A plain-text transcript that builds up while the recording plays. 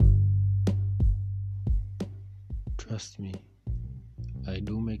Trust me, I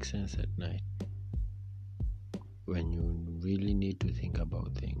do make sense at night when you really need to think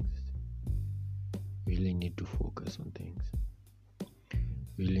about things, really need to focus on things,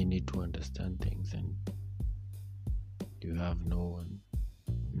 really need to understand things, and you have no one,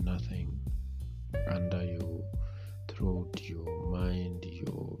 nothing under your throat, your mind,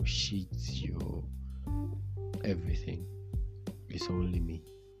 your sheets, your everything. It's only me.